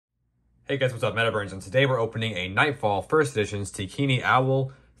Hey guys, what's up? Metaburns, and today we're opening a Nightfall First Edition Stikini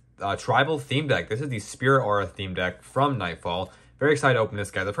Owl tribal theme deck. This is the Spirit Aura theme deck from Nightfall. Very excited to open this,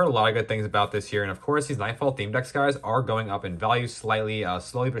 guys. I've heard a lot of good things about this here, and of course, these Nightfall theme decks, guys, are going up in value slightly,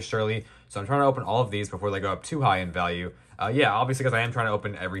 slowly but surely. So I'm trying to open all of these before they go up too high in value. Yeah, obviously, because I am trying to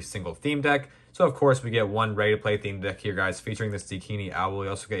open every single theme deck. So of course, we get one ready-to-play theme deck here, guys, featuring the Stikini Owl. You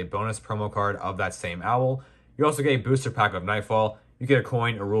also get a bonus promo card of that same owl. You also get a booster pack of Nightfall. You get a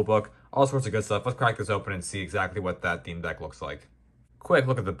coin, a rulebook, all sorts of good stuff. Let's crack this open and see exactly what that theme deck looks like. Quick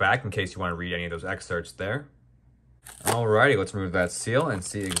look at the back in case you want to read any of those excerpts there. Alrighty, let's remove that seal and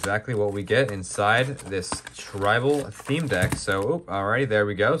see exactly what we get inside this tribal theme deck. So, alrighty, there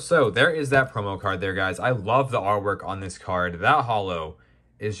we go. So there is that promo card there, guys. I love the artwork on this card. That holo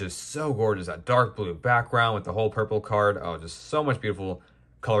is just so gorgeous. That dark blue background with the whole purple card. Oh, just so much beautiful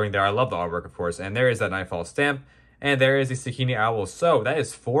coloring there. I love the artwork, of course. And there is that Nightfall stamp. And there is the Stikini Owl. So that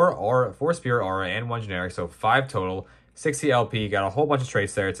is four Spirit Aura and 1 generic. So 5 total. 60 LP. Got a whole bunch of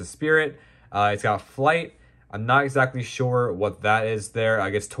traits there. It's a Spirit. It's got Flight. I'm not exactly sure what that is there.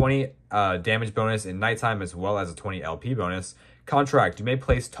 I guess 20 damage bonus in nighttime as well as a 20 LP bonus. Contract. You may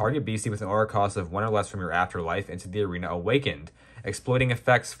place target beastie with an aura cost of 1 or less from your afterlife into the arena awakened. Exploiting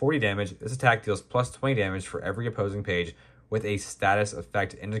effects 40 damage. This attack deals plus 20 damage for every opposing page with a status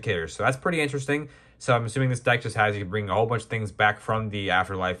effect indicator. So that's pretty interesting. So I'm assuming this deck just has you bring a whole bunch of things back from the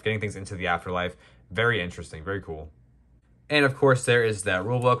afterlife, getting things into the afterlife. Very interesting, very cool. And of course, there is that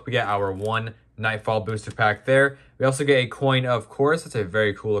rulebook. We get our 1 Nightfall booster pack there. We also get a coin, of course. It's a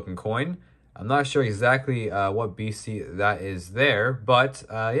very cool looking coin. I'm not sure exactly what BC that is there, but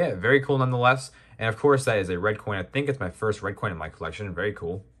yeah, very cool nonetheless. And of course, that is a red coin. I think it's my first red coin in my collection. Very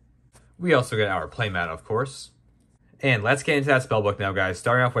cool. We also get our playmat, of course. And let's get into that spellbook now, guys.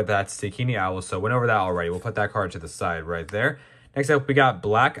 Starting off with that Stikini Owl. So went over that already. We'll put that card to the side right there. Next up, we got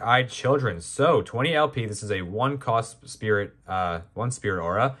Black-Eyed Children. So 20 LP. This is a 1 cost spirit, 1 spirit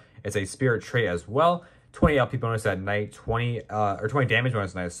aura. It's a spirit trait as well. 20 LP bonus at night. 20 damage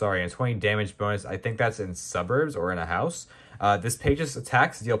bonus at night. Sorry, and 20 damage bonus. I think that's in suburbs or in a house. This page's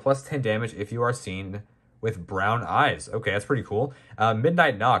attacks deal plus 10 damage if you are seen with brown eyes. Okay, that's pretty cool.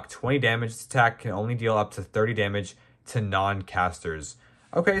 Midnight Knock. 20 damage. This attack can only deal up to 30 damage to non-casters.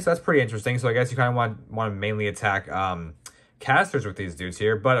 Okay, so that's pretty interesting. So I guess you kind of want to mainly attack casters with these dudes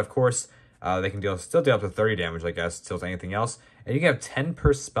here, but of course they can still deal up to 30 damage, I guess, still to anything else. And you can have 10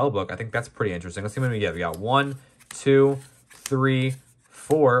 per spellbook. I think that's pretty interesting. Let's see what we get. We got 1, 2, 3,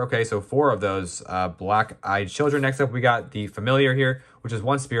 4. Okay, so 4 of those Black-Eyed Children. Next up, we got the Familiar here, which is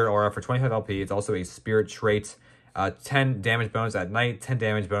 1 Spirit Aura for 25 LP. It's also a Spirit trait. 10 damage bonus at night, 10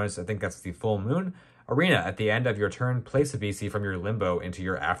 damage bonus. I think that's the full moon. Arena, at the end of your turn, place a beastie from your limbo into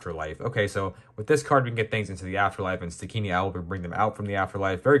your afterlife. Okay, so with this card, we can get things into the afterlife, and Stikini Owl will bring them out from the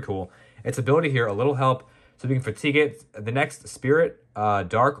afterlife. Very cool. Its ability here, a little help, so we can fatigue it. The next Spirit,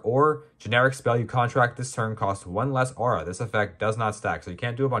 Dark, or generic spell you contract this turn costs 1 less aura. This effect does not stack, so you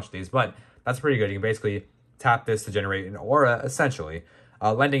can't do a bunch of these, but that's pretty good. You can basically tap this to generate an aura, essentially.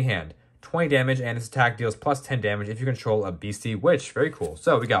 Lending Hand, 20 damage, and this attack deals plus 10 damage if you control a beastie witch. Very cool.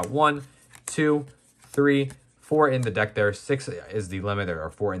 So we got 1, 2, 3, 4 in the deck there. 6 is the limit. There are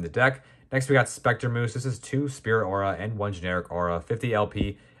 4 in the deck. Next, we got Spectre Moose. This is 2 Spirit Aura and 1 generic aura. 50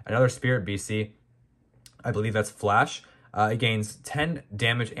 LP. Another Spirit BC. I believe that's Flash. It gains 10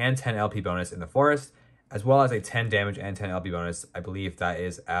 damage and 10 LP bonus in the forest, as well as a 10 damage and 10 LP bonus. I believe that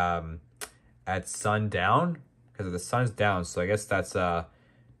is at sundown, because the sun's down. So I guess that's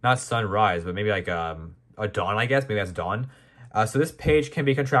not sunrise, but maybe like a dawn, I guess. Maybe that's dawn. So this page can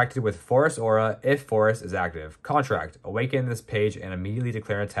be contracted with Forest Aura if Forest is active. Contract. Awaken this page and immediately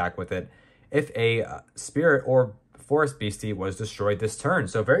declare an attack with it if a Spirit or Forest Beastie was destroyed this turn.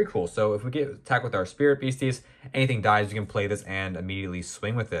 So very cool. So if we get attack with our Spirit Beasties, anything dies, we can play this and immediately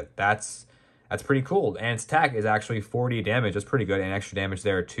swing with it. That's pretty cool. And its attack is actually 40 damage. That's pretty good. And extra damage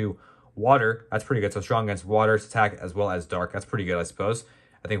there to water. That's pretty good. So strong against water. Its attack as well as dark. That's pretty good, I suppose.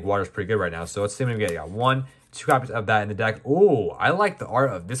 I think water's pretty good right now. So let's see what we get. 1, 2 copies of that in the deck. Oh, I like the art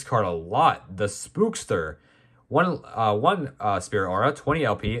of this card a lot. The Spookster. One Spirit Aura, 20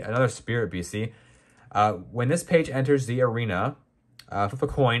 LP, another Spirit BC. When this page enters the arena, flip a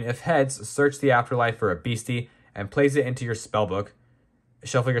coin. If heads, search the afterlife for a beastie and place it into your spellbook.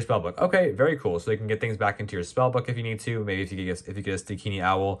 Shuffle your spellbook. Okay, very cool. So you can get things back into your spellbook if you need to. Maybe if you get a Stikini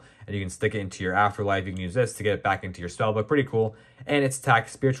Owl and you can stick it into your afterlife, you can use this to get it back into your spellbook. Pretty cool. And its attack,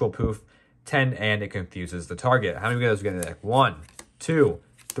 Spiritual Poof, 10, and it confuses the target. How many of those we get in the deck? 1, 2,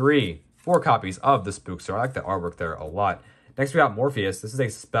 3, 4 copies of the Spookster. I like the artwork there a lot. Next, we got Morpheus. This is a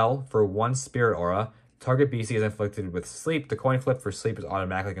spell for 1 Spirit Aura, Target BC is inflicted with sleep. The coin flip for sleep is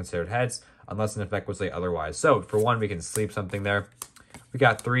automatically considered heads, unless an effect would say otherwise. So for 1, we can sleep something there. We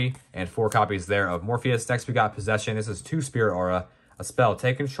got 3 and 4 copies there of Morpheus. Next, we got Possession. This is 2 Spirit Aura. A spell.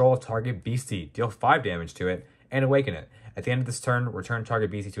 Take control of target beastie. Deal 5 damage to it and awaken it. At the end of this turn, return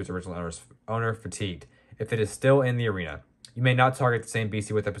target beastie to its original owner fatigued. If it is still in the arena, you may not target the same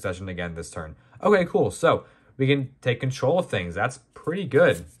beastie with the Possession again this turn. Okay, cool. So we can take control of things. That's pretty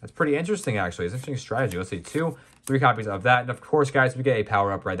good. That's pretty interesting, actually. It's an interesting strategy. Let's see, 2, 3 copies of that. And of course, guys, we get a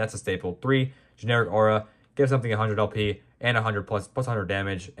power-up, right? That's a staple. 3, generic aura. Give something 100 LP and 100 plus 100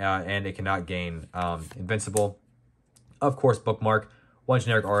 damage, and it cannot gain invincible. Of course, bookmark. 1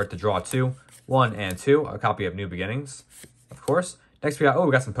 generic aura to draw 2. 1 and 2. A copy of New Beginnings, of course. Next, we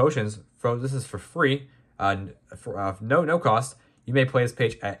got some potions. This is for free. No cost. You may play this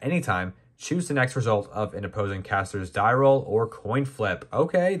page at any time. Choose the next result of an opposing caster's die roll or coin flip.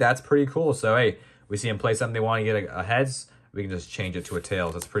 Okay, that's pretty cool. So, hey, we see him play something, they want to get a heads. We can just change it to a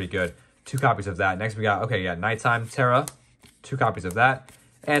tails. That's pretty good. 2 copies of that. Next, we got, Nighttime Terra. 2 copies of that.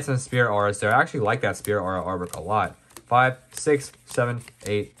 And some Spirit Auras there. I actually like that Spirit Aura artwork a lot. 5, 6, 7,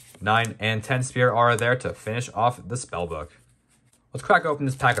 8, 9, and 10 Spirit Aura there to finish off the spellbook. Let's crack open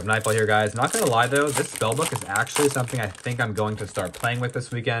this pack of Nightfall here, guys. Not going to lie, though, this spellbook is actually something I think I'm going to start playing with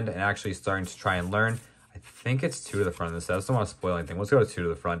this weekend and actually starting to try and learn. I think it's 2 to the front of this set. I just don't want to spoil anything. Let's go to 2 to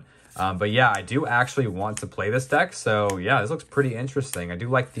the front. But yeah, I do actually want to play this deck. So yeah, this looks pretty interesting. I do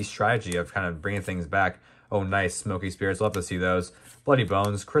like the strategy of kind of bringing things back. Oh, nice. Smoky Spirits. Love to see those. Bloody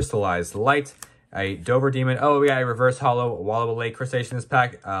Bones. Crystallized Light. A Dover Demon. Oh, we got a Reverse Hollow Wallowable Lake Crustacean in this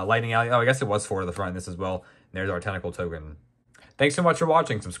pack. Lightning Alley. Oh, I guess it was 4 to the front in this as well. And there's our Tentacle Token. Thanks so much for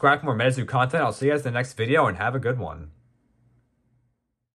watching. Subscribe for more MetaZoo content. I'll see you guys in the next video and have a good one.